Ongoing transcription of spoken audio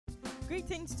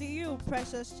Greetings to you,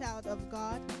 precious child of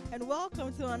God, and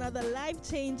welcome to another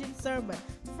life-changing sermon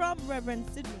from Reverend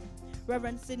Sydney.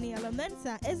 Reverend Sydney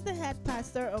Alamensa is the head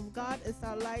pastor of God is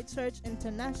Our Light Church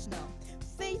International,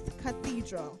 Faith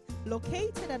Cathedral,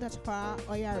 located at Atwara,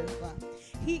 Oyarifa.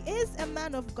 He is a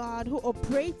man of God who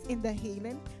operates in the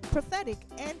healing, prophetic,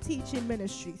 and teaching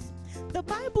ministries. The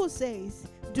Bible says,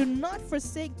 "Do not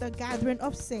forsake the gathering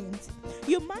of saints."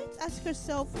 You might ask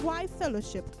yourself, why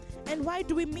fellowship? And why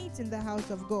do we meet in the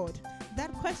house of God?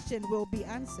 That question will be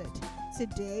answered.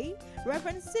 Today,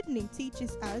 Reverend Sydney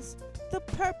teaches us the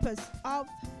purpose of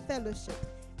fellowship.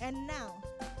 And now,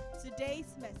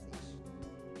 today's message.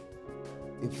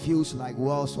 It feels like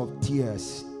wells of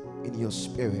tears in your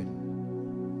spirit.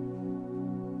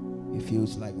 It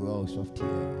feels like wells of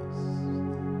tears.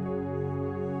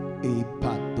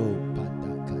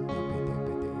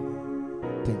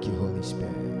 Thank you, Holy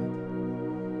Spirit.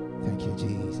 Thank you,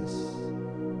 Jesus.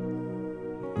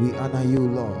 We honor you,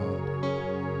 Lord.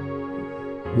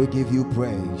 We give you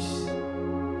praise.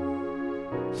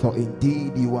 For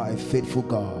indeed you are a faithful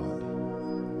God.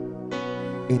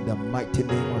 In the mighty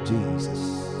name of Jesus.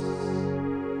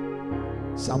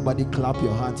 Somebody clap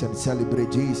your hands and celebrate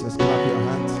Jesus. Clap your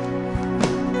hands.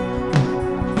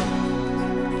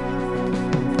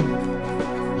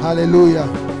 Hallelujah.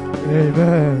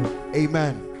 Amen.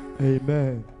 Amen.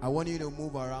 Amen. I want you to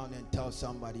move around and tell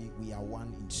somebody we are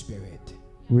one in spirit.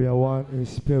 We are one in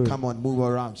spirit. Come on, move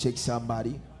around. Shake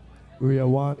somebody. We are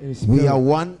one in spirit. We are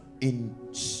one in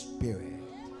spirit.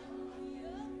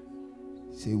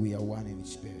 Say we are one in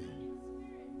spirit.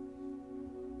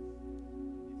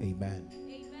 Amen.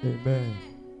 Amen.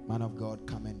 Man of God,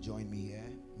 come and join me here.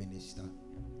 Minister.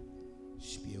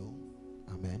 Spiel.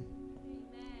 Amen.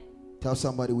 Tell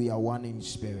somebody we are one in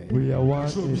spirit. We are one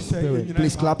in spirit.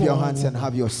 Please clap your hands and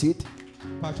have your seat.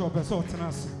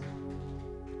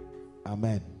 Amen.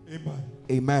 Amen.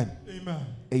 Amen. Amen.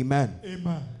 Amen.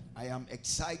 Amen. I am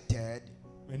excited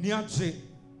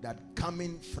that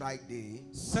coming Friday,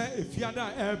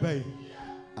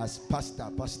 as Pastor,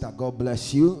 God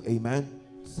bless you. Amen.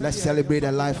 Let's celebrate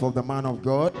the life of the man of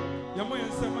God. No,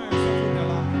 he's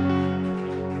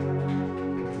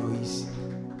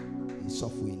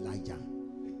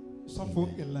for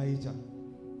Elijah.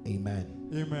 Amen.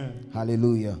 Amen.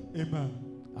 Hallelujah. Amen.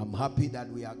 I'm happy that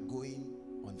we are going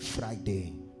on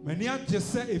Friday.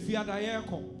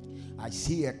 I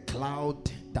see a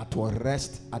cloud that will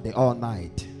rest at the all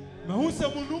night.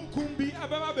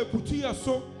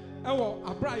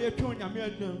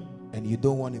 And you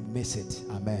don't want to miss it.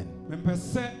 Amen.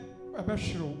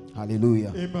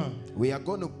 Hallelujah. Amen. We are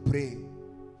going to pray.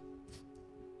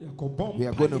 We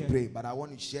are going to pray, but I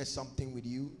want to share something with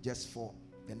you just for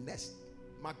the next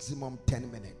maximum 10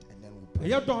 minutes, and then we'll pray.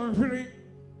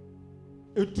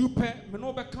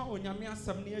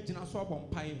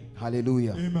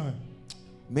 Hallelujah. Amen.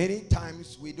 Many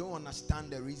times we don't understand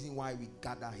the reason why we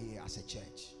gather here as a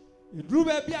church.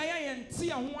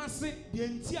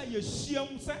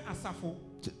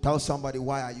 Tell somebody,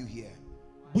 why are you here?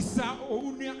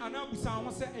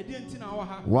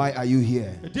 Why are you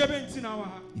here?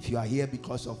 If you are here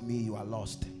because of me, you are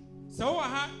lost.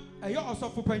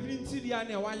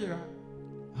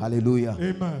 Hallelujah.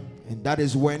 Amen. And that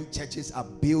is when churches are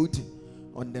built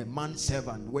on the man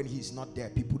servant. When he's not there,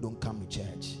 people don't come to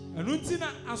church.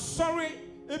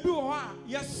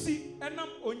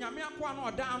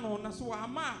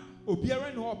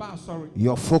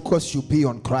 Your focus should be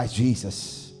on Christ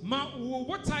Jesus.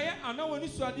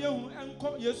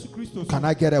 Can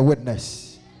I get a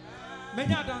witness?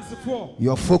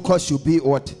 Your focus should be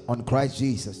what? On Christ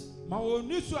Jesus. So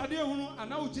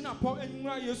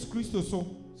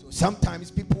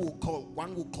sometimes people will call,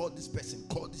 one will call this person.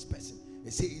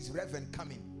 They say, is Reverend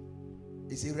coming?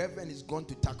 They say, Reverend is gone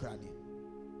to Takoradi.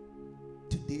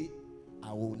 Today,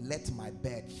 I will let my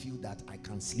bed feel that I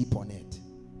can sleep on it.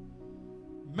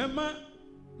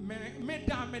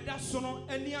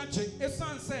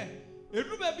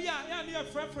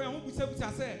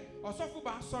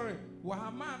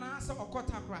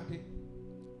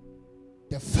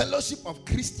 The fellowship of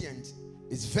Christians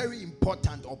is very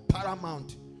important or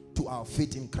paramount to our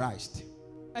faith in Christ.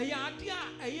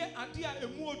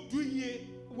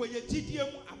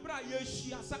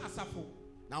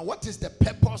 Now, what is the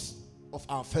purpose of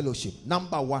our fellowship?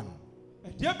 Number one,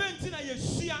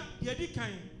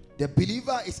 the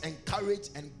believer is encouraged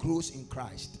and grows in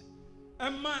Christ.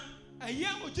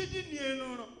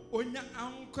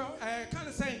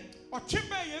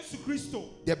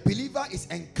 The believer is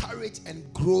encouraged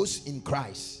and grows in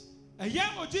Christ.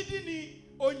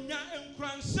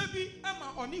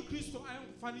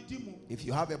 If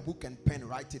you have a book and pen,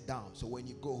 write it down. So when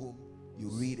you go home, you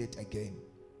read it again.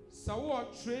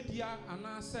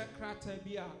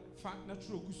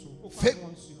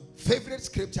 Favorite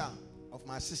scripture of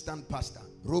my assistant pastor,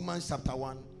 Romans chapter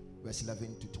 1, verse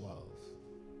 11 to 12.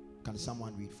 Can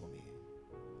someone read for me?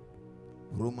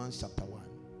 Romans chapter 1,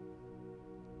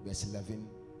 verse 11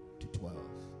 to 12.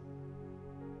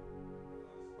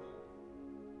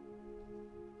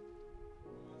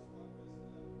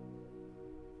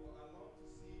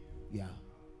 Yeah. That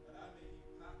I may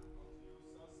impart unto you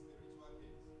some spiritual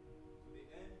gifts, to the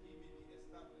end ye may be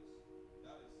established.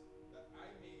 That is, that I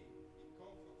may be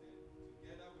comforted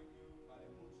together with you by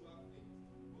the mutual faith,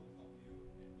 both of you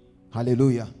and me.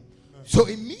 Hallelujah. So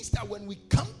it means that when we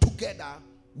come together,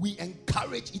 we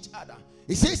encourage each other.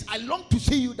 It says, I long to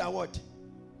see you that what?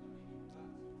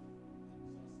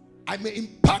 I may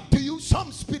impart to you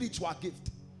some spiritual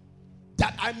gift,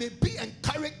 that I may be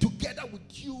encouraged together with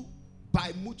you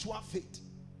by mutual faith.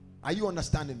 Are you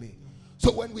understanding me?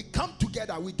 So when we come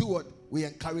together, we do what? We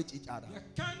encourage each other.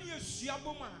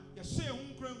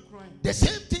 The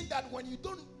same thing that when you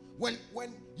don't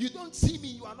see me,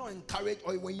 you are not encouraged,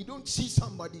 or when you don't see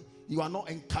somebody, you are not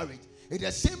encouraged. It's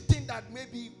the same thing that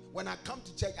maybe when I come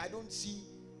to church, I don't see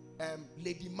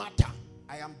Lady Martha,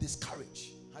 I am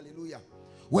discouraged. Hallelujah.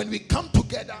 When we come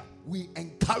together, we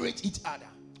encourage each other.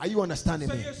 Are you understanding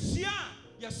me?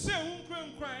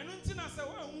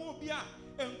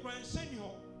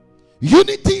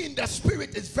 Unity in the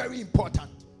spirit is very important.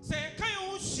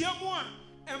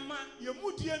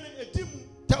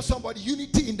 Tell somebody,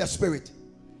 unity in the spirit.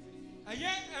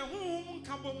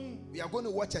 We are going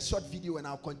to watch a short video and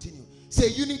I'll continue. Say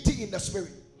unity in the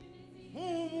spirit.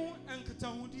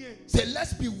 Say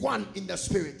let's be one in the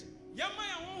spirit.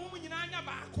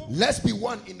 Let's be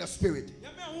one in the spirit.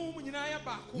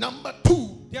 Number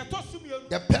 2,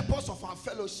 the purpose of our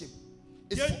fellowship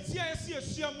is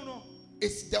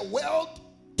the world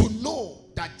to know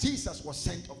that Jesus was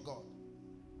sent of God.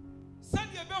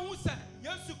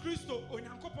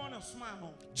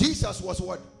 Jesus was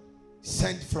what?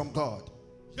 Sent from God.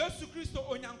 John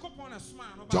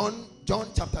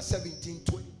chapter 17,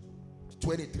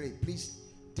 23. Please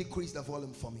decrease the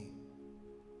volume for me.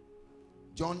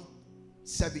 John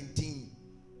 17,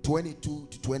 22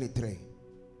 to 23.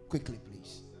 Quickly,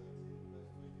 please.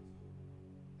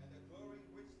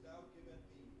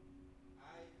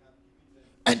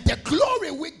 And the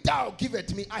glory which thou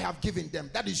givest me, I have given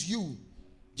them. That is you.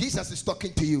 Jesus is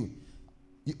talking to you.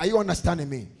 Are you understanding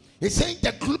me? He's saying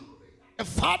the glory the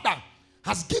Father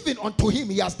has given unto him.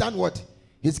 He has done what?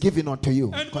 He's given unto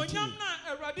you. Continue.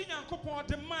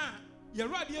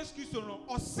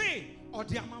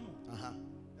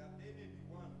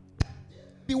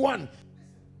 Be one.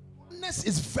 Oneness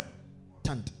is very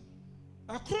important.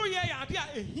 And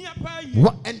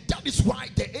that is why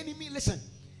the enemy, listen,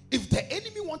 if the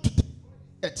enemy wants to do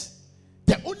it,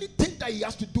 the only thing that he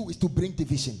has to do is to bring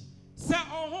division.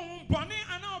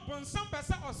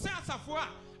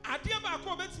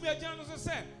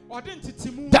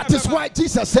 That is why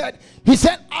Jesus said, he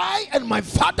said, I and my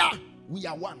Father, we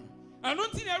are one. So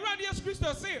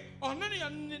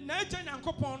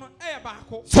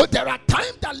there are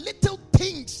times that little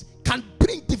things can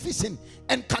bring division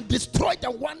and can destroy the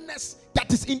oneness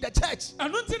that is in the church.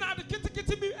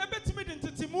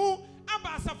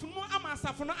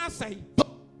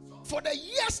 For the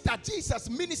years that Jesus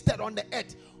ministered on the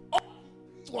earth, all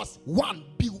it was one,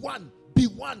 be one, be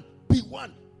one, be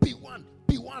one, be one,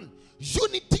 be one.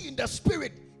 Unity in the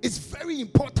spirit is very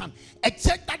important. A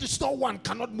church that is not one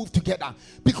cannot move together.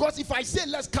 Because if I say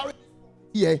let's carry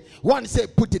here, one say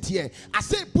put it here, I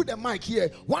say put the mic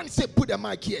here, one say put the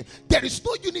mic here, there is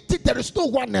no unity, there is no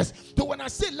oneness. So when I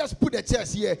say let's put the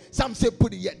chairs here, some say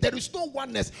put it here, there is no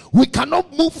oneness. We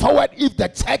cannot move forward if the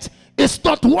church is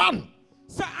not one.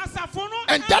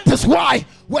 And that is why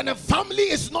when a family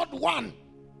is not one,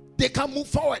 they can move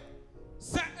forward.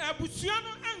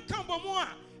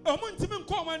 So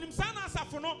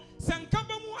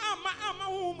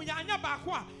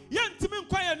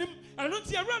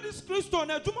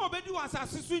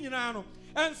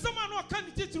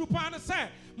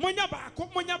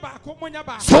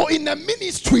in the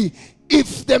ministry,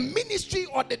 if the ministry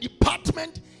or the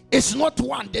department is not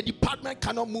one, the department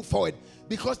cannot move forward.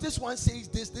 Because this one says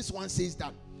this one says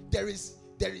that. There is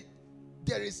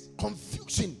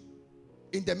confusion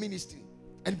in the ministry.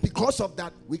 And because of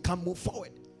that, we can move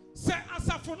forward.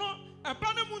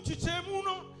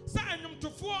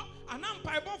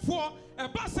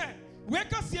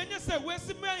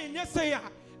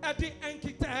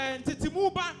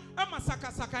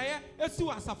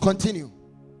 Continue.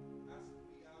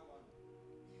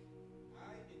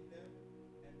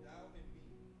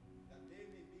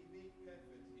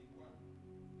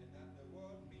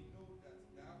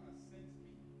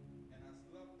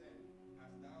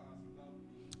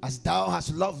 As thou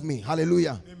hast loved me.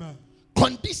 Hallelujah. Amen.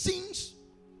 Conditions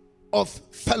of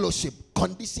fellowship.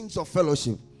 Conditions of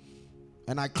fellowship.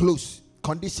 And I close.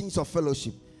 Conditions of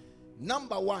fellowship.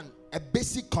 Number one, a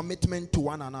basic commitment to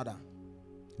one another.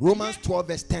 Romans 12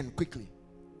 verse 10. Quickly.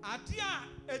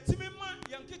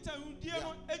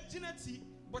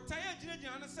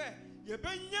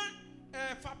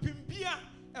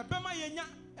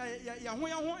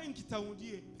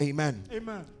 Amen.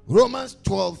 Amen. Romans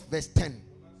 12 verse 10.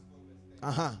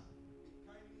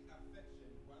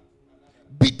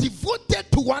 Be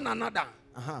devoted to one another.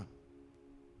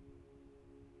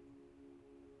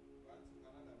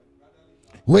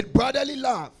 With brotherly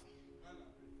love.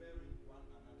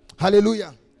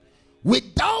 Hallelujah.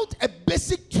 Without a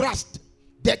basic trust,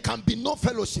 there can be no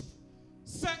fellowship.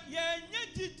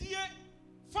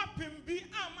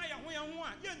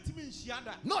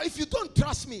 No, if you don't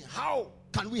trust me, how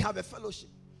can we have a fellowship?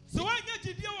 If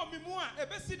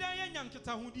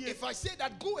I say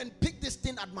that go and pick this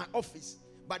thing at my office,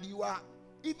 but you are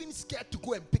even scared to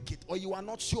go and pick it, or you are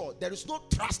not sure, there is no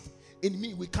trust in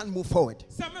me, we can't move forward.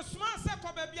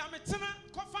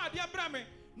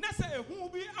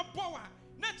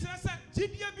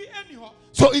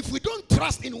 So if we don't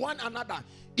trust in one another,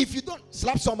 if you don't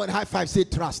slap someone high five, say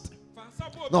trust.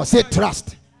 No, say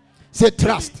trust. Say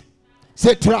trust.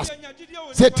 Say trust.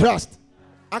 Say trust.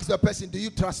 Ask the person, do you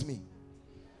trust me?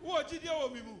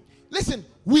 Listen,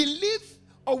 we live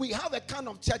or we have a kind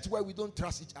of church where we don't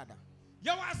trust each other.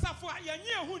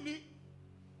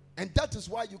 And that is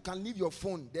why you can leave your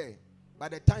phone there. By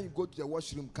the time you go to the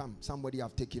washroom, come, somebody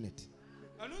have taken it.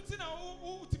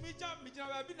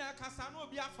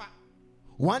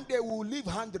 One day we'll leave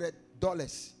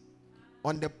 $100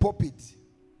 on the pulpit.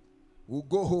 We'll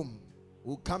go home.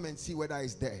 We'll come and see whether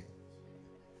it's there.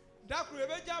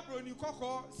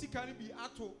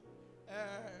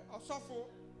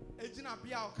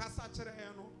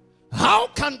 How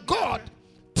can God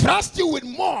trust you with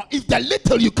more if the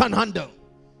little you can handle?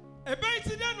 The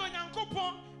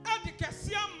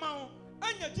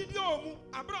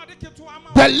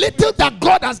little that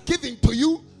God has given to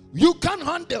you, you can't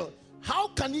handle. How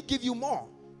can He give you more?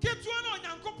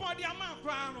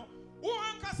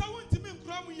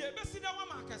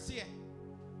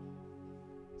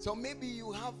 So maybe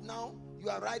you have now, you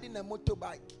are riding a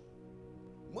motorbike.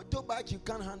 Motorbike you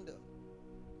can't handle.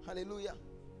 Hallelujah.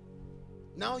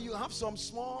 Now you have some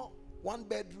small 1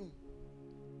 bedroom.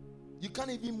 You can't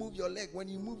even move your leg. When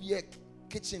you move your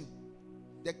kitchen,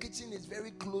 the kitchen is very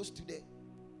close to there.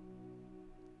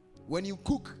 When you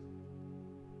cook,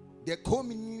 the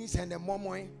communities and the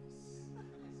momoy,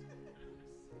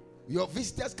 your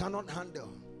visitors cannot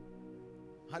handle.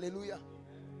 Hallelujah.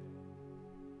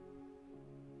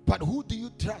 But who do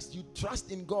you trust? You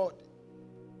trust in God.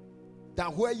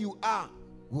 That where you are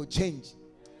will change.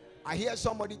 I hear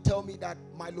somebody tell me that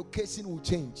my location will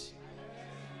change.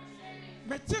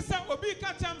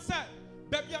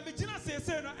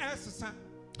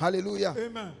 Hallelujah.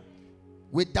 Amen.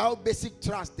 Without basic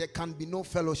trust, there can be no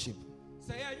fellowship.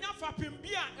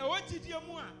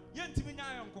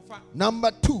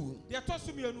 Number 2,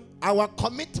 our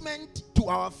commitment to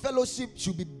our fellowship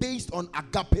should be based on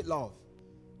agape love.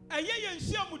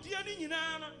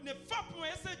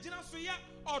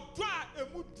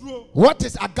 What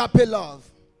is agape love?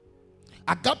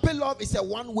 Agape love is a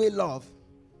one-way love.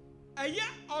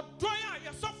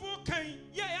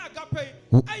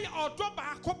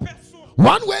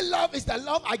 One-way love is the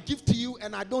love I give to you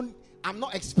and I'm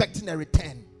not expecting a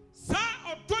return.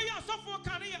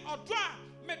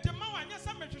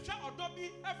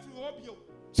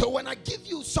 So when I give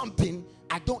you something,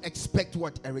 I don't expect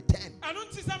what? A return.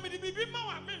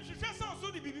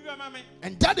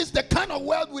 And that is the kind of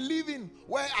world we live in,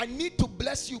 where I need to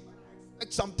bless you,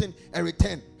 expect something, a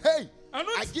return. Hey,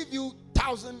 I give you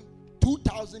 1,000,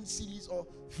 2,000 CDs or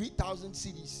 3,000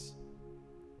 CDs.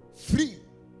 Free.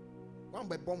 One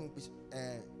by bomb,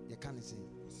 you can't say,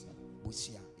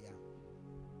 Busia, yeah.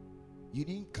 You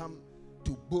didn't come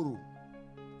to borrow.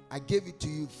 I gave it to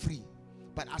you free.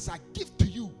 But as I give to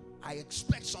you, I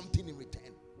expect something in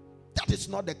return. That is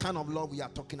not the kind of love we are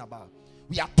talking about.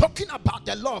 We are talking about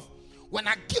the love. When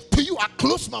I give to you, I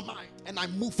close my mind and I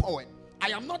move forward. I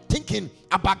am not thinking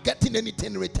about getting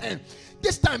anything in return.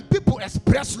 This time people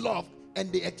express love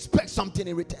and they expect something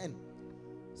in return.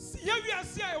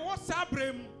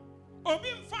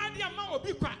 Obi mfadi ama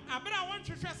obi kwa abra won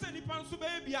hwehwe se nipa nso be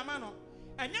bi ama no.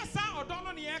 Enya sa odo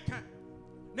no ne yeka.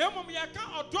 Na emom yeka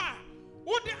odo a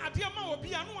wode ade ama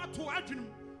obi anu ato adwenum.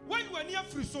 When you ani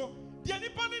afiri so, the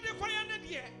nipa ne de kwaya ne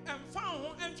de emfa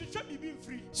ho enhwehwe bibi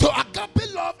mfiri. So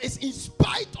agape love is in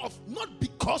spite of, not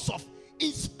because of,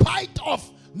 in spite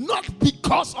of, not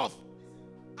because of.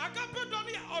 Agape do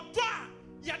ne odo a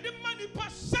yade manipa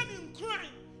sani nkran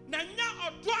na nya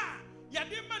odo a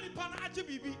yade manipa na age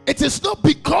bibi. It is not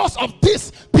because of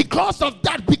this, because of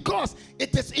that, because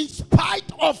it is in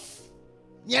spite of.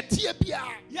 Nyetie bia.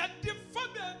 Yade fa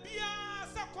bia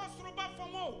sa kosroba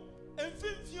fomo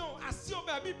emfimfio asio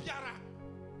ba biara.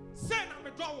 Say na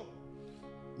me do.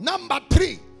 Number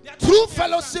 3, true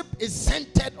fellowship is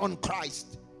centered on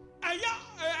Christ.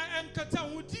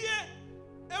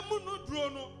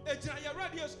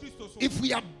 If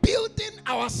we are building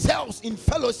ourselves in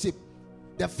fellowship,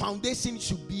 the foundation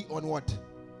should be on what?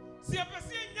 1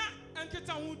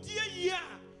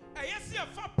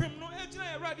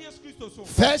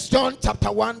 John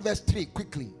chapter 1 verse 3,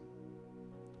 quickly.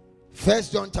 1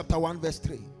 John chapter 1 verse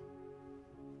 3.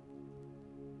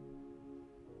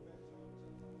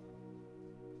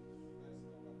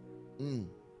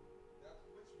 That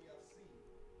which we have seen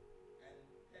and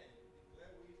heard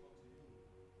declare we unto you,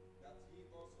 that ye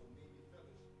also may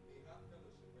have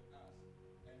fellowship with us.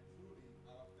 And truly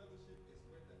our fellowship is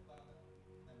with the Father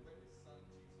and with His Son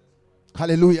Jesus Christ.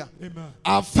 Hallelujah. Amen.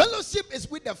 Our fellowship is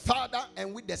with the Father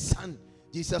and with the Son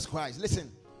Jesus Christ.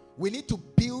 Listen, we need to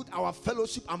build our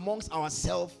fellowship amongst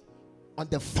ourselves on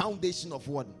the foundation of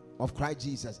what? Of Christ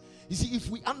Jesus. You see,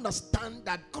 if we understand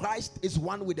that Christ is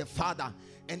one with the Father,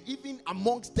 and even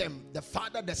amongst them, the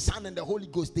Father, the Son, and the Holy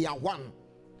Ghost, they are one.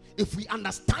 If we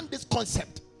understand this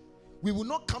concept, we will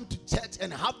not come to church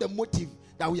and have the motive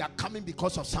that we are coming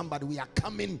because of somebody. We are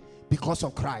coming because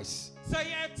of Christ.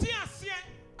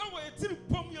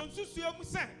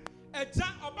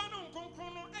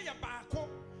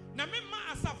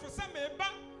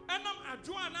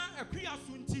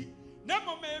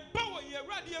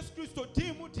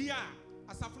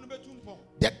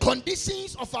 The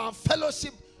conditions of our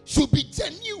fellowship should be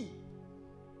genuine.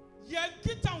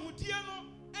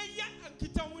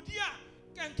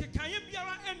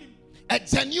 A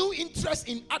genuine interest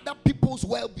in other people's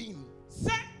well-being.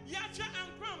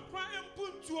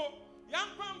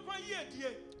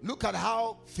 Look at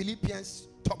how Philippians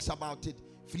talks about it.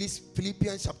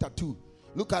 Philippians chapter 2.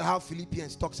 Look at how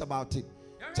Philippians talks about it.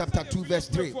 Chapter 2 verse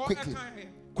 3.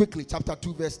 Quickly, chapter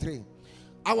 2 verse 3.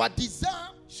 Our desire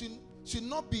should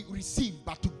not be received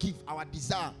but to give. Our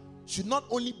desire should not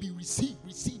only be receive.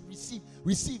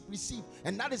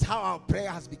 And that is how our prayer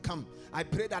has become. I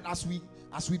pray that as we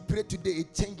pray today,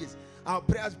 it changes. Our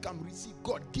prayer has become receive.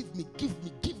 God, give me.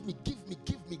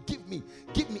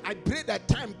 I pray that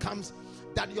time comes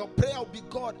that your prayer will be,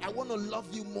 God, I want to love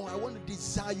you more. I want to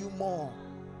desire you more.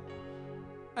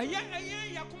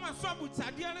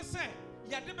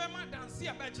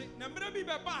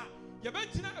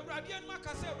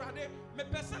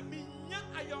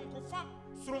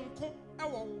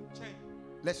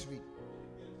 Let's read.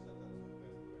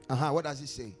 What does it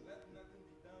say?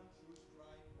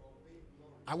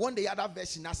 I want the other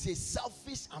version that says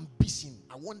selfish ambition.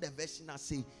 I want the version that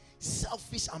says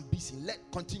selfish ambition.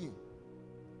 Continue.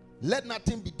 Let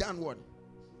nothing be done what?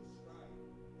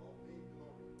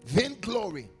 Vain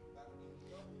glory.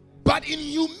 But in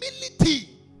humility.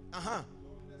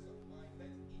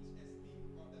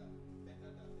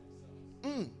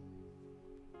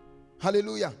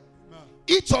 Hallelujah.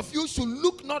 Each of you should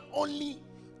look not only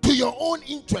to your own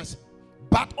interest,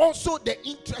 but also the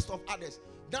interest of others.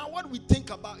 Now what we think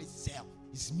about is self.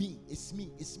 It's me.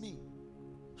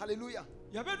 Hallelujah.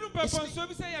 It's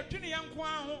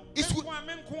good.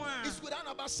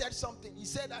 Anaba said something. He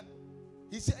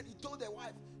told the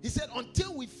wife, he said,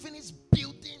 until we finish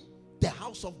building the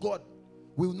house of God,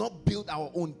 we will not build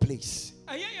our own place.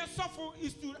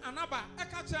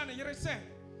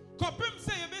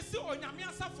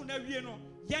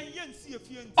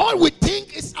 All we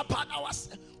think is about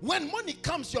ourselves. When money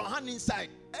comes your hand inside,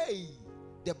 hey,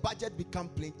 the budget become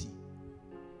plenty.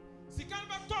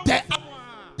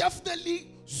 Definitely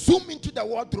zoom into the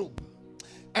wardrobe,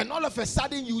 and all of a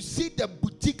sudden you see the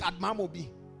boutique at Mamobi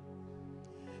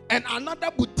and another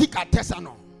boutique at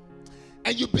Tesano,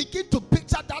 and you begin to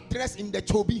picture that dress in the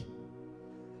Chobi,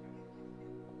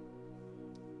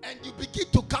 and you begin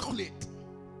to calculate.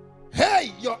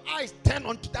 Hey, your eyes turn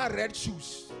onto that red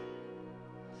shoes.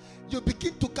 You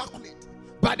begin to calculate.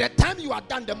 By the time you are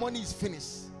done, the money is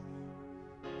finished.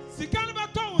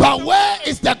 But where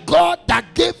is the God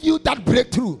that gave you that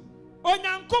breakthrough?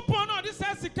 onyankopon no de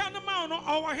say sika no ma no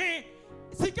owo he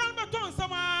sika no beton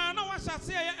sama na wa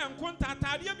hyase ye enkonta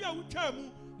atade bia wutwa mu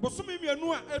bosome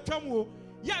mienu a etwa mu o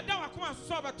ya da wakoma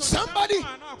so beton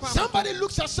somebody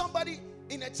looks at somebody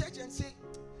in a church and say,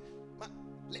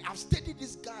 I've studied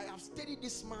this guy, I've studied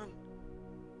this man.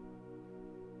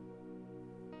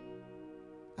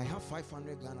 I have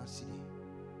 500 Ghana cedi.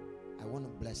 I want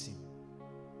to bless him.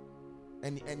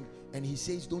 And he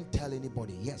says, don't tell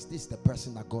anybody. Yes, this is the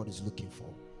person that God is looking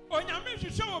for. Don't tell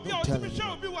anybody.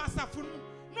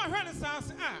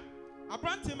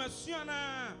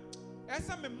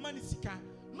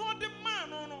 No the man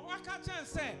no waka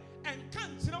say and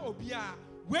can't obia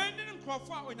when didn't call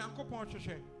for onyankopon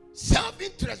hwehwe.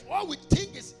 Self-interest. All we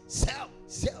think is self,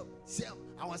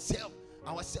 ourselves.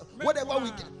 Whatever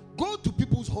we get. Go to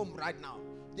people's home right now.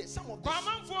 Some of the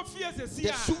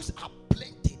shoes are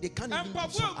plenty. They can't even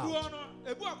give some out.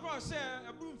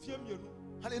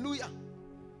 Hallelujah.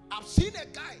 I've seen a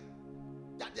guy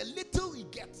that the little he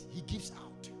gets, he gives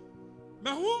out.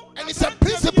 And it's a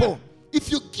principle. If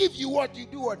you give, you what? You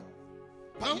do what?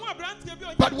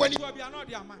 But when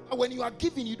you are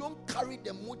giving, you don't carry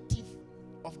the motive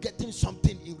of getting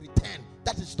something in return.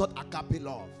 That is not agape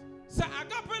love.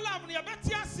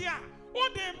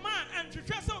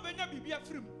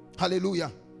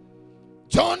 Hallelujah.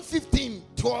 John 15,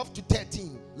 12 to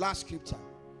 13. Last scripture.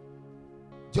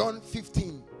 John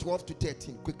 15, 12 to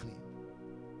 13. Quickly.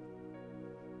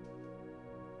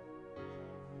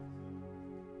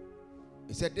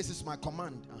 He said, this is my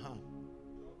command.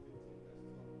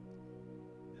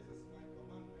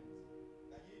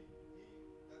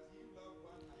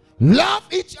 Love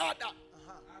each other.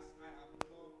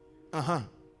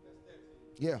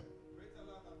 Yeah.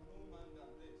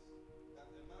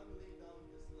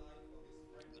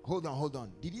 Hold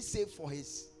on. Did he say for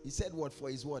his? He said what? For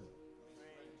his what?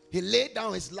 He laid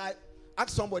down his life. Ask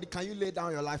somebody, can you lay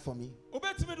down your life for me?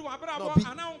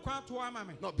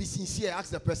 No, be sincere.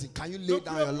 Ask the person, can you lay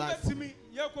down your life for me?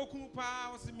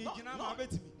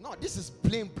 No, this is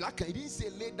plain black. He didn't say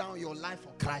lay down your life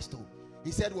for Christ.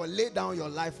 He said, well, lay down your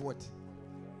life what?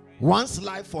 One's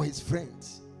life for his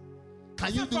friends.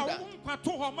 Can you do that?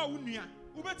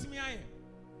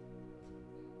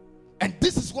 And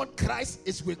this is what Christ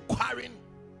is requiring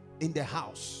in the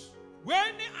house.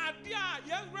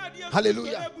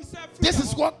 Hallelujah. This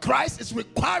is what Christ is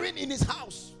requiring in his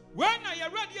house.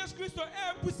 Hallelujah.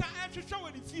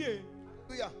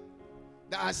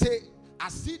 That I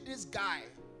see this guy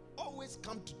always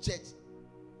come to church.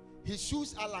 His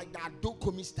shoes are like the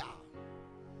Adokomi style.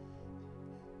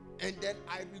 And then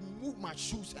I remove my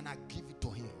shoes and I give it to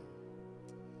him.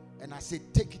 And I say,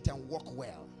 take it and walk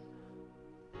well.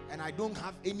 And I don't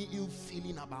have any ill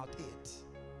feeling about it.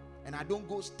 And I don't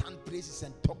go stand places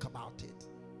and talk about it.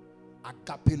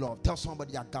 Agape love. Tell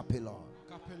somebody agape love.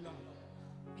 Agape love.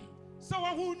 So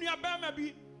who knew about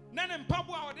me? None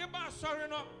Pabua or the bar sorry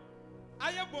no.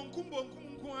 I have bonkum.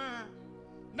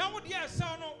 Now dear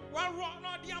son, one rock no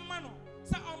dear mano.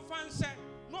 Sa on fancy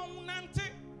no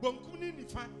nante bonkuni ni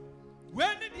fan.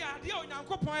 When did the idea on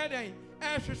Uncle Poyade?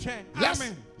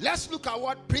 Amen. Let's look at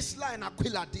what Priscilla and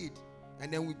Aquila did.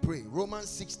 And then we pray. Romans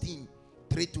 16,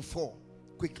 3 to 4.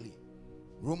 Quickly.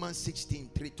 Romans 16,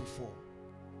 3 to 4.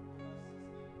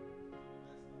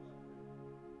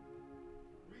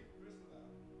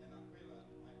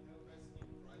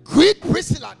 Greet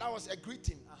Priscilla. That was a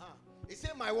greeting. He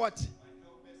said, my what?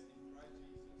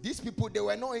 These people, they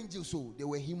were no angels, so they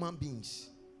were human beings.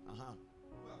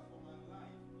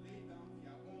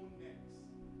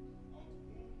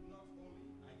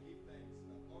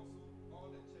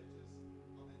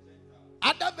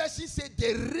 Other versions say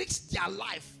they risked their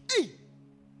life. Hey!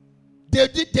 They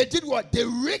did what? They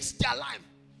risked their life.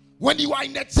 When you are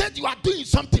in the church, you are doing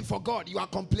something for God. You are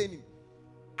complaining.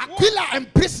 Aquila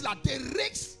and Priscilla, they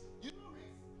risked. You know,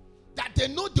 that they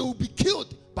know they will be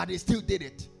killed, but they still did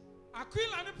it.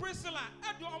 Aquila and Priscilla,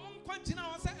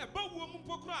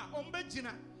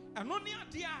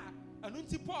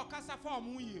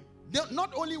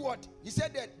 not only what? He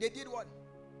said that they did what?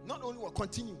 Not only what?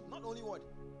 Continue. Not only what?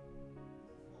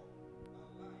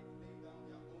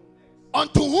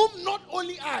 Unto whom not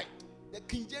only I. The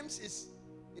King James is.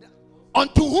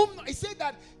 Unto whom, he said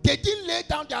that they didn't lay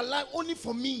down their life only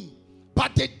for me.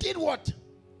 But they did what?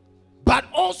 But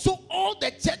also all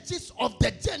the churches of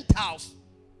the Gentiles.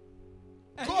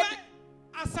 God,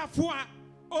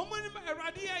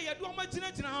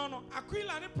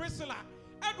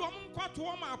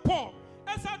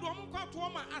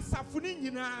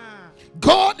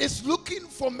 God is looking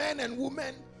for men and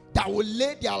women that will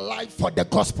lay their life for the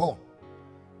gospel.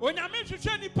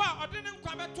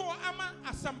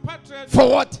 For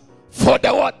what? For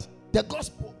the what? The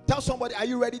gospel. Tell somebody, are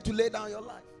you ready to lay down your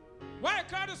life?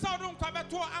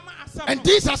 And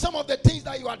these are some of the things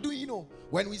that you are doing, you know.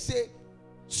 When we say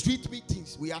street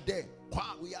meetings, we are there.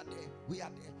 We are there. We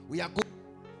are there. We are good.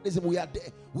 We are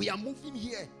there. We are moving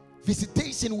here.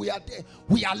 Visitation, we are there.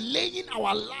 We are laying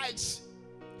our lives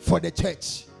for the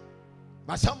church.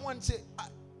 But someone say,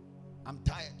 I'm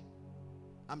tired.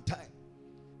 I'm tired.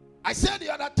 I said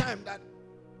the other time that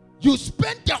you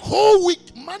spend the whole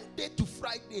week, Monday to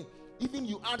Friday, even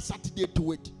you add Saturday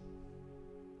to it.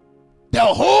 The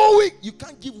whole week, you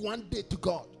can't give one day to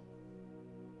God.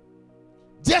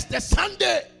 Just the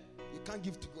Sunday, you can't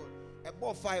give to God.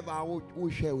 About 5 hours, we'll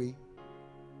share with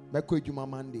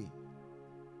Monday.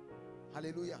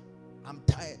 Hallelujah. I'm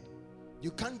tired. You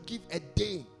can't give a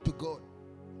day to God.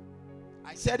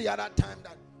 I said the other time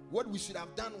that what we should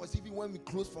have done was, even when we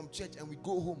close from church and we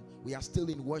go home, we are still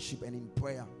in worship and in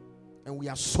prayer. And we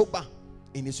are sober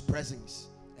in His presence.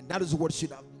 And that is what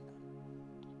should have been done.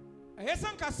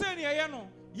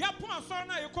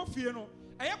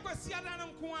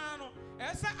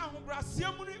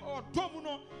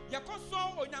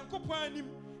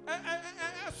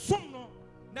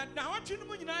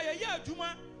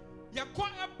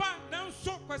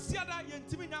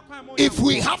 If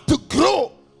we have to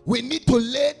grow, we need to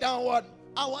lay down what?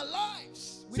 Our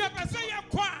lives.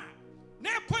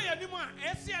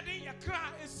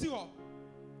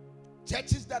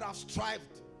 Churches that have strived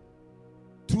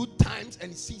through times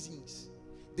and seasons,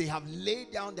 they have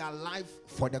laid down their life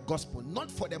for the gospel,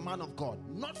 not for the man of God,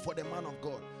 not for the man of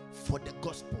God, for the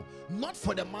gospel, not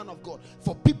for the man of God,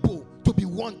 for people to be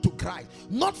won to Christ,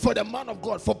 not for the man of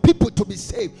God, for people to be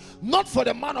saved, not for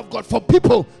the man of God, for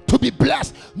people to be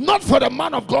blessed, not for the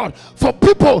man of God, for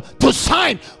people to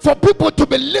shine, for people to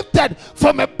be lifted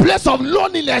from a place of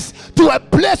loneliness to a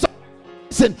place of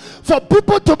sin, for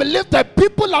people to be lifted.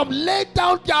 People have laid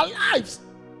down their lives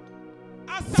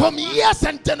from years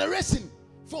and generation.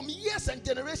 From years and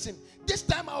generation. This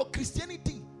time our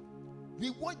Christianity,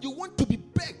 you want to be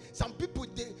begged. Some people,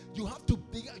 you have to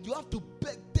beg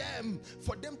them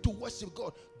for them to worship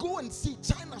God. Go and see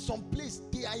China, some place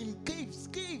they are in caves.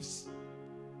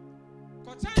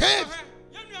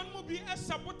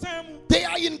 They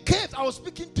are in caves. I was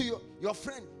speaking to your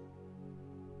friend.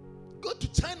 Go to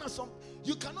China,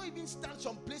 you cannot even stand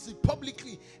some places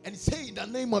publicly and say, in the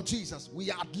name of Jesus,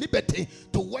 we are at liberty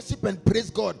to worship and praise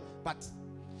God. But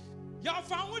we are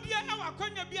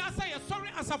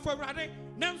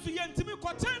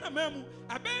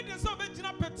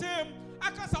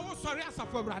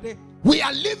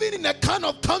living in a kind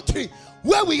of country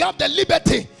where we have the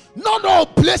liberty. Not all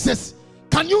places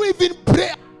can you even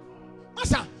pray.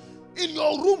 Master, in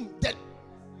your room, that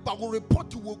will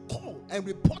report you, will call and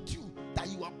report you that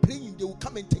you are praying. They will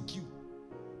come and take you.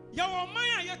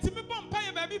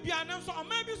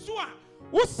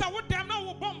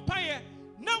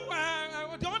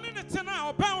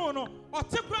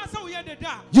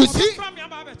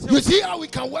 You see how we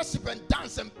can worship and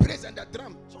dance and praise and the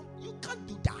drum. So you can't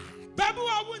do that.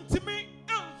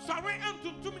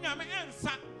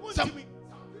 Some people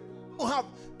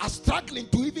are struggling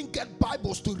to even get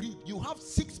Bibles to read. You have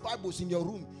 6 Bibles in your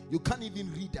room. You can't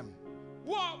even read them.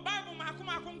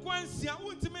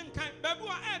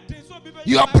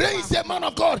 You are praying, say, man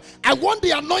of God, I want the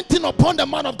anointing upon the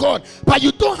man of God, but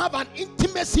you don't have an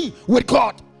intimacy with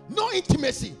God. No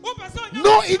intimacy.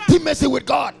 No intimacy with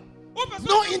God.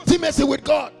 No intimacy with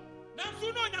God.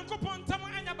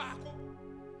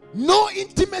 No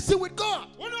intimacy with God.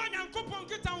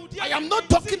 I am not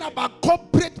talking about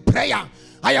corporate prayer.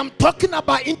 I am talking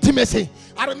about intimacy.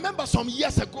 I remember some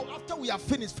years ago, after we have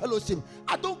finished fellowship,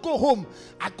 I don't go home.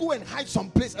 I go and hide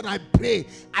someplace and I pray.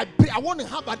 I pray. I want to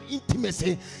have an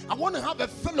intimacy. I want to have a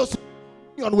fellowship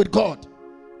with God.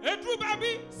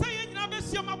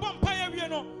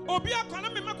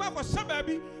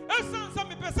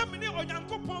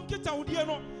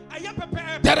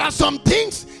 There are some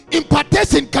things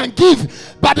impartation can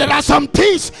give, but there are some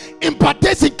things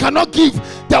impartation cannot give.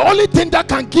 The only thing that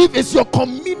can give is your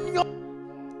communion.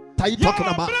 What are you talking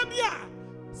about?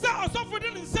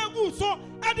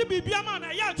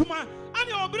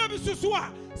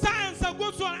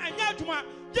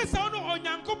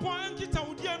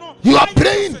 You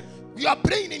are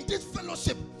praying in this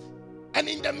fellowship, and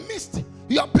in the midst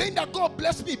you are praying that God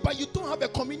bless me, but you don't have a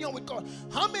communion with God.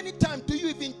 How many times do you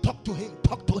even talk to Him?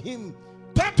 Talk to Him.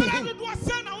 Talk to Him.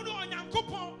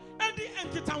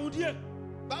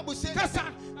 Bible says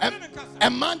a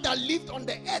man that lived on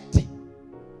the earth,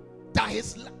 that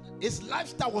his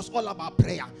lifestyle was all about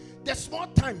prayer. The small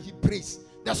time he prays,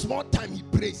 The small time he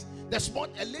prays. A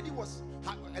lady was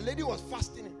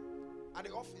fasting at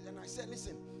the office, and I said,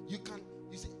 listen, you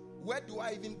say, where do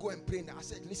I even go and pray? And I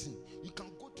said, listen, you can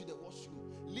go to the washroom.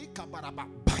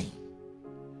 Bang.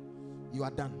 You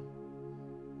are done.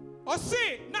 O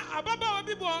say na ababa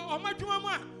obi bo o madwuma mu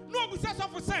a no obusa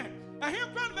sofo say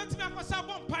ahen kwan betimi akosa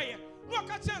bo mpaye no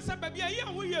ka chen say babia ye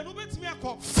ho ye no betimi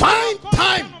akọ. Find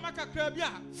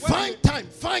time.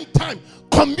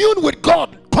 Commune with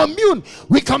God. Commune.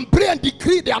 We can pray and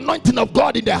decree the anointing of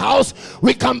God in the house.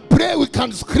 We can pray, we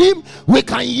can scream, we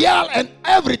can yell and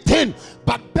everything.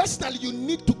 But personally, you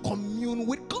need to commune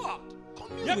with God.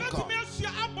 Commune with God.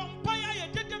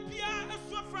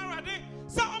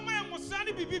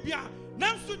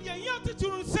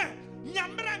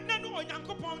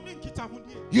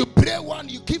 You pray one,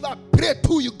 you give up. Pray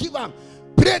two, you give up.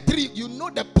 Pray three, you know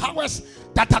the powers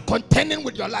that are contending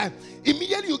with your life.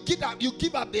 Immediately you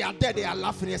give up, they are there, they are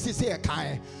laughing. You say,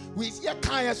 we see a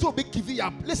kind, so big give you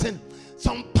up. Listen,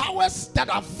 some powers that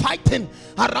are fighting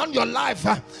around your life,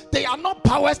 they are not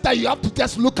powers that you have to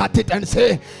just look at it and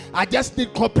say, I just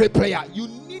need corporate prayer. You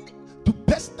need to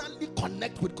personally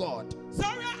connect with God.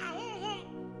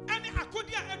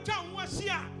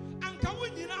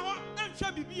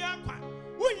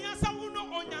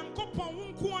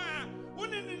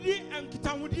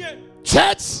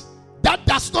 Church that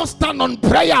does not stand on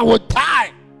prayer will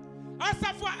die.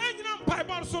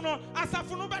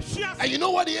 And you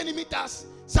know what the enemy does?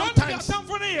 Sometimes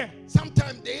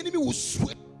the enemy will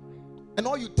sweep, and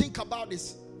all you think about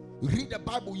is you read the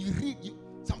Bible,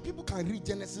 some people can read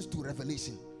Genesis to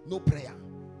Revelation, no prayer.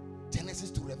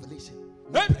 Genesis to Revelation,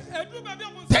 no prayer.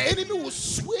 The enemy will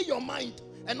sway your mind,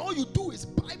 and all you do is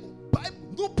Bible,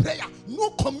 no prayer, no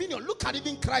communion. Look at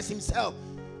even Christ himself.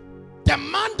 The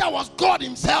man that was God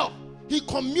himself, he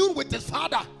communed with his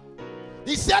Father.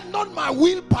 He said, not my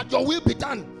will, but your will be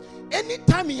done.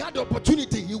 Anytime he had the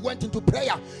opportunity, he went into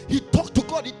prayer. He talked to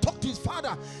God, he talked to his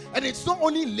Father. And it's not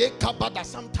only lekabada.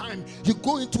 Sometimes you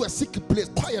go into a secret place,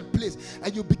 quiet place,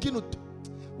 and you begin to.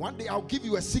 One day I'll give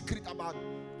you a secret about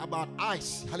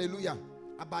eyes. Hallelujah.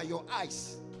 About your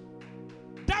eyes.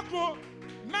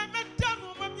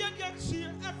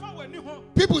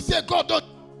 People say,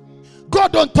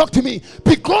 God don't talk to me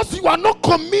because you are not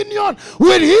communion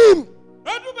with him.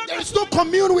 There is no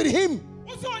commune with him.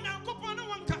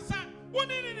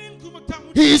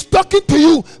 He is talking to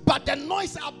you, but the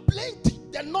noise are plenty.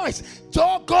 The noise.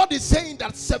 So God is saying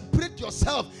that separate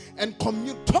yourself and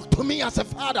commune. Talk to me as a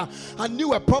father. I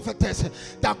knew a prophetess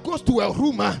that goes to a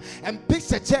room and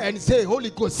picks a chair and say, Holy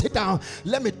Ghost, sit down.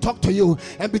 Let me talk to you.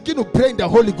 And begin to pray in the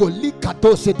Holy Ghost.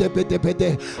 Before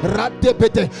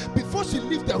she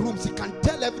leaves the room, she can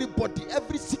tell everybody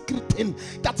every secret thing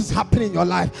that is happening in your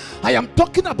life. I am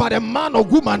talking about a man or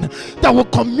woman that will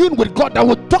commune with God, that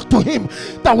will talk to him,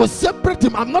 that will separate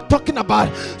him. I'm not talking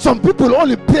about some people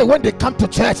only pray when they come to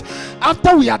church.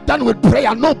 After we are done with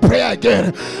prayer, no prayer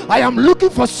again. I am looking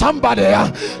for somebody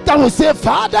that will say,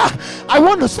 Father, I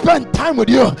want to spend time with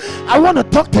you. I want to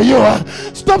talk to you.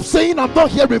 Stop saying I'm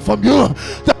not hearing from you.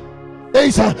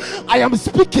 I am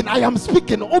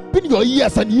speaking. Open your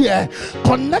ears and hear.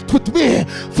 Connect with me,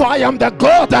 for I am the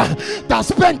God that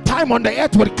spent time on the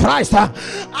earth with Christ.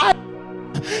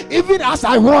 Even as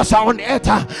I was on earth,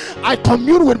 I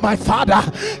commune with my Father.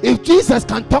 If Jesus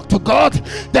can talk to God,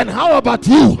 then how about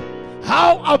you?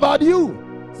 How about you?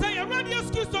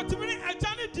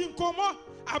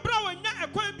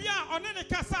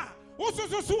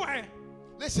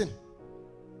 Listen,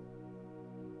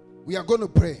 we are going to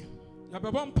pray.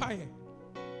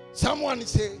 Someone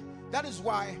say that is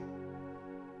why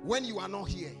when you are not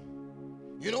here,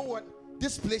 you know what?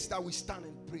 This place that we stand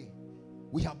and pray,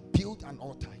 we have built an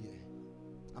altar here.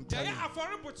 I'm telling you.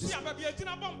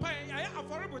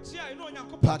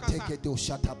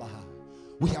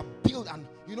 We have built, and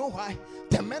you know why?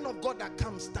 The men of God that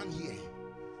come stand here.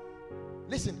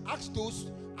 Listen, ask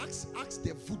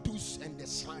the voodoos and the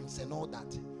shrines and all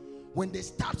that. When they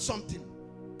start something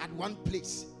at one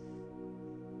place,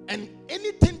 and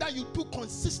anything that you do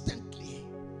consistently,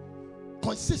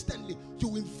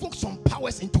 you invoke some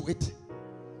powers into it.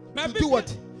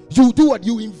 You do what?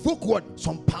 You invoke what?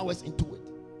 Some powers into it.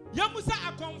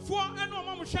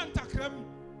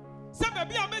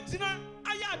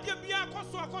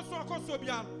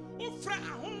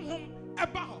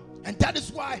 And that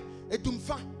is why if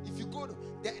you go to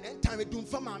the end time,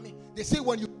 they say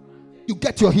when you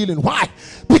get your healing. Why?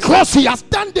 Because he has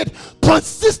done it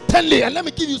consistently. And let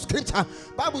me give you scripture.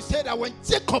 Bible said that when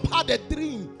Jacob had a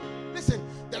dream, listen,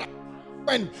 there are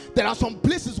when there are some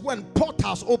places when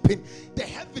portals open, the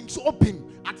heavens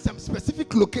open at some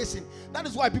specific location. That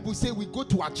is why people say we go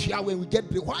to Achia when we get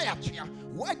break. Why Achia?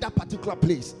 Why that particular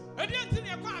place?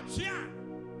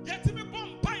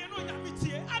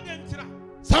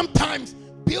 Sometimes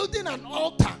building an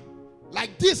altar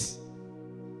like this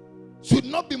should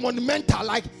not be monumental.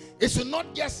 Like it should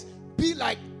not just be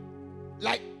like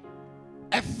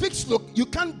a fixed look. You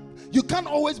can't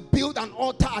always build an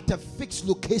altar at a fixed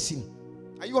location.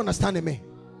 Are you understanding me?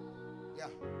 Yeah.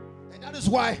 And that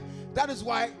is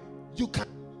why you can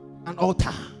an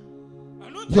altar.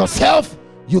 Yourself,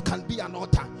 you can be an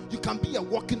altar. You can be a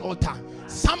walking altar.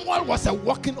 Samuel was a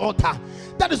walking altar.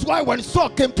 That is why when Saul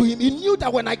came to him, he knew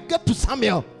that when I get to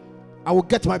Samuel, I will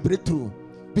get my breakthrough.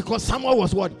 Because Samuel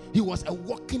was what? He was a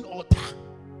walking altar.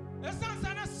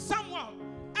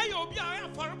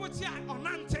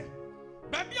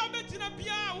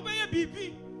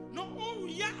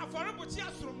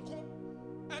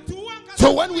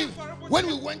 So when we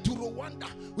went to Rwanda,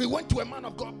 we went to a man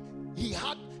of God. He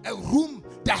had a room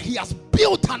that he has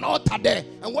built an altar there.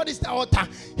 And what is the altar?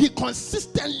 He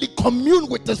consistently communed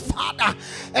with his Father.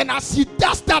 And as he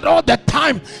does that all the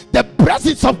time, the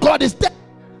presence of God is there.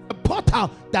 A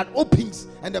portal that opens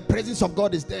and the presence of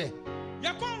God is there.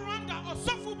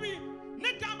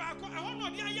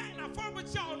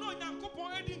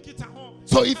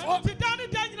 So if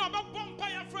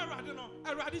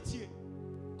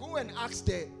go and ask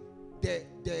the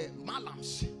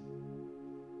Malams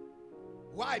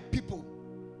why people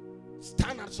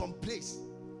stand at some place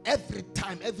every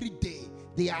time, every day,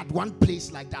 they are at one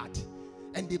place like that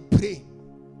and they pray,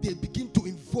 they begin to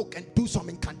invoke and do some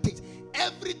incantation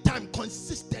every time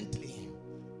consistently.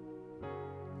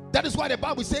 That is why the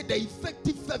Bible said the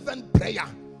effective fervent prayer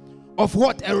of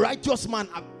what? A righteous man.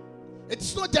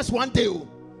 It's not just one day.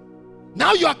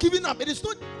 Now you are giving up. It is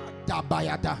not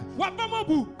Dabayada.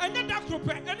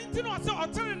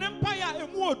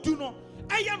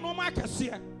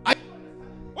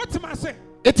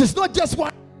 It is not just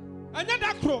one.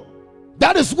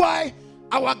 That is why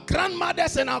our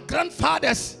grandmothers and our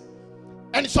grandfathers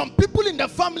and some people in the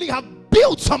family have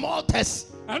built some altars.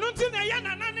 And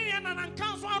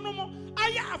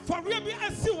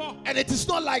it is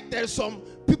not like there's some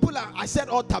people I said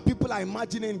altar, people are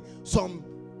imagining some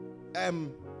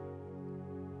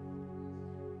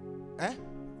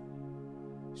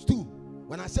stew.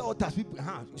 When I say altars, people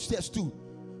you say stew.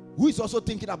 Who is also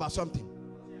thinking about something?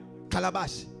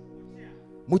 Calabash,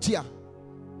 mutia,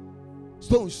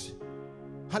 stones.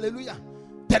 Hallelujah.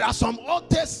 There are some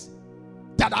altars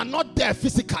that are not there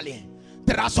physically.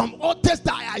 There are some altars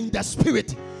that are in the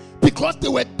spirit, because they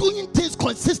were doing things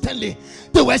consistently.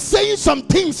 They were saying some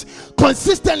things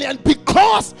consistently, and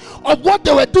because of what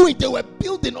they were doing, they were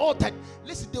building altars.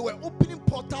 Listen, they were opening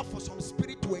portal for some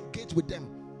spirit to engage with them.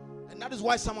 And that is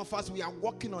why some of us, we are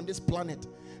walking on this planet,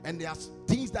 and there are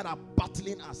things that are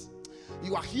battling us.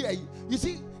 You are here. You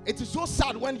see, it is so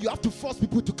sad when you have to force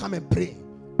people to come and pray.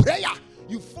 Prayer.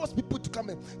 You force people to come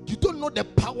in. You don't know the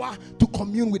power to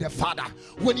commune with the Father.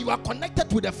 When you are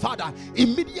connected with the Father,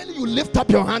 immediately you lift up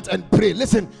your hands and pray.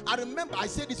 Listen, I remember I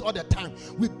say this all the time.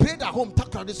 We prayed at home,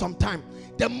 talked about this sometime.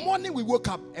 The morning we woke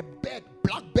up, a bird,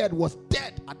 black bird, was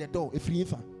dead at the door.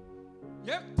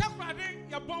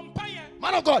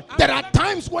 Man of God, there are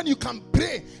times when you can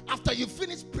pray. After you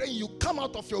finish praying, you come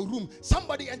out of your room.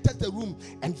 Somebody enters the room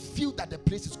and feel that the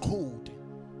place is cold.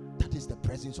 That is the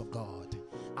presence of God.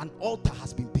 An altar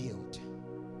has been built.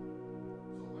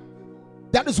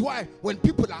 That is why when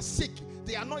people are sick,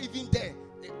 they are not even there.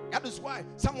 That is why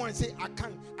someone say,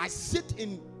 I sit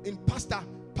in Pastor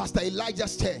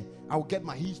Elijah's chair. I will get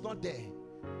he's not there.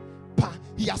 But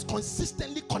he has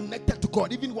consistently connected to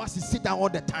God. Even once he sit down all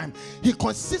the time, he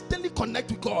consistently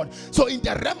connects with God. So in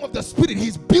the realm of the spirit,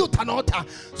 he's built an altar.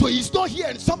 So he's not here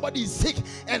and somebody is sick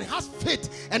and has faith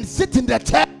and sit in the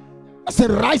chair. Say,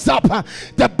 rise up,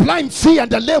 the blind see and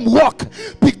the lame walk,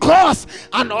 because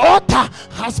an altar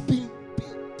has been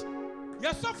built.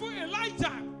 Yes, so for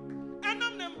Elijah, and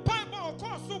I'm the Bible, of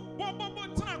course, so why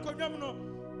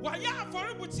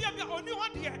for only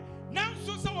one here. Now,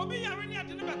 so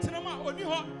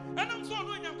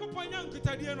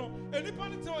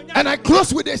and I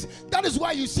close with this. That is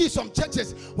why you see some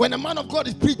churches, when a man of God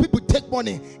is preached, people take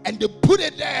money and they put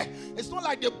it there. It's not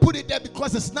like they put it there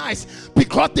because it's nice,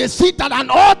 because they see that an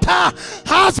altar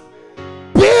has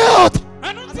built.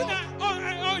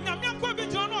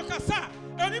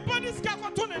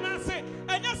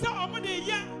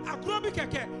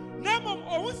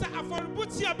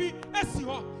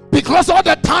 Because all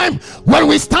the time when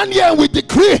we stand here and we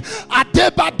decree and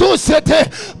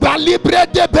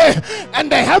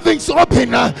the heavens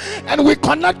open and we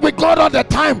connect with God all the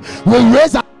time, we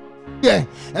raise our yeah.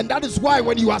 And that is why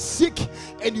when you are sick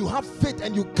and you have faith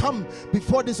and you come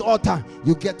before this altar,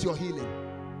 you get your healing.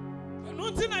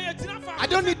 I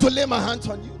don't need to lay my hands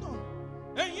on you. No.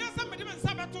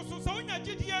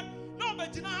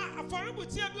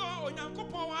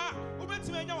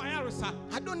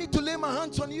 I don't need to lay my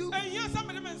hands on you.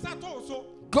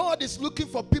 God is looking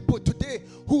for people today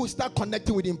who will start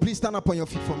connecting with Him. Please stand up on your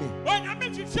feet for me.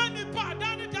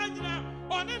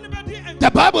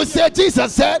 The Bible said,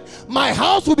 Jesus said, my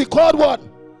house will be called what?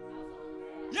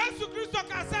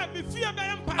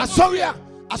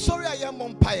 Asoria ya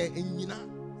mompaye enyina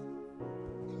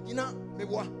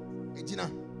mebwa ejina.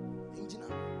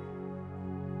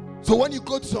 So when you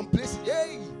go to some places,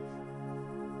 hey,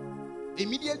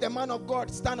 immediately the man of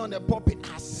God stand on the pulpit.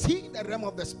 I see the realm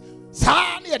of the spirit.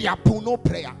 No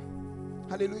prayer.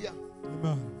 Hallelujah.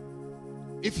 Amen.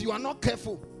 If you are not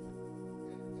careful,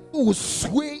 you will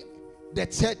sway the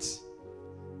church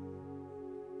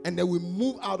and they will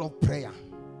move out of prayer.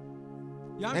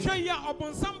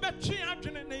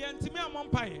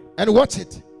 And watch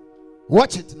it.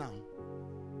 Watch it now.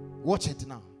 Watch it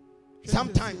now.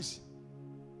 Sometimes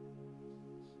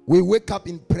we wake up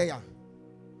in prayer.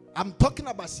 I'm talking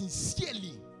about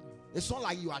sincerely. It's not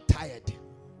like you are tired.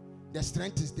 The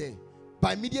strength is there.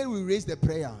 But immediately we raise the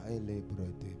prayer.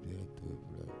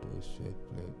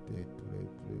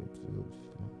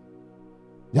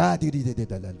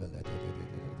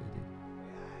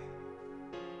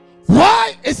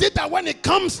 Why is it that when it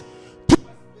comes to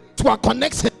a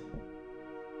connection,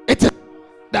 it is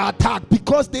the attack?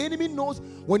 Because the enemy knows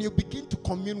when you begin to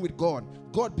commune with God,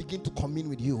 God begins to commune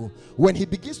with you. When He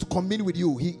begins to commune with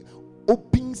you, He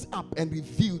opens up and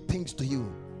reveals things to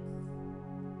you.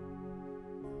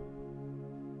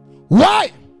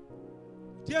 Why?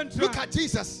 Look at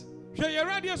Jesus.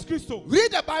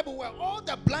 Read the Bible where all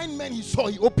the blind men He saw,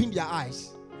 He opened their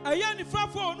eyes.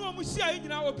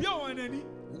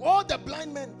 All the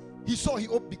blind men He saw, He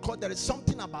opened, because there is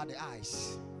something about the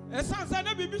eyes.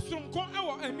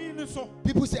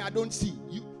 People say, I don't see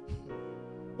you.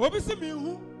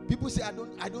 People say, I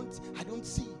don't see. I don't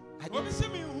see.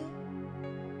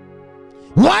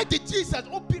 Why did Jesus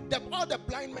open all the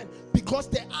blind men? Because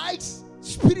the eyes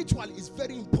spiritually is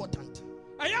very important.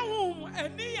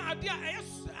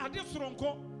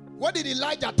 What did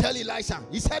Elijah tell Elisha?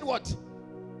 He said what?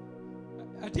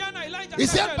 He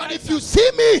said, but if you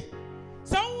see me.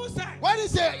 What did he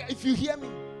say? If you hear me.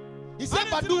 He said,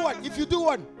 but do what? If you do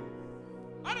what?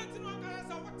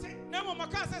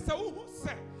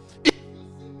 If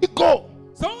you go.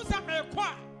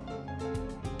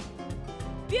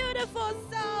 Beautiful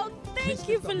soul. Thank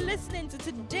you for listening to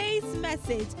today's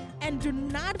message. And do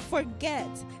not forget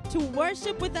to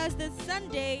worship with us this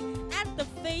Sunday at the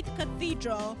Faith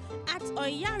Cathedral at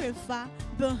Oyarifa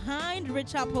behind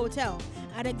Richard Hotel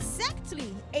at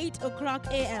exactly 8 o'clock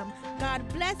a.m. God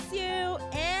bless you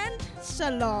and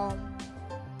shalom.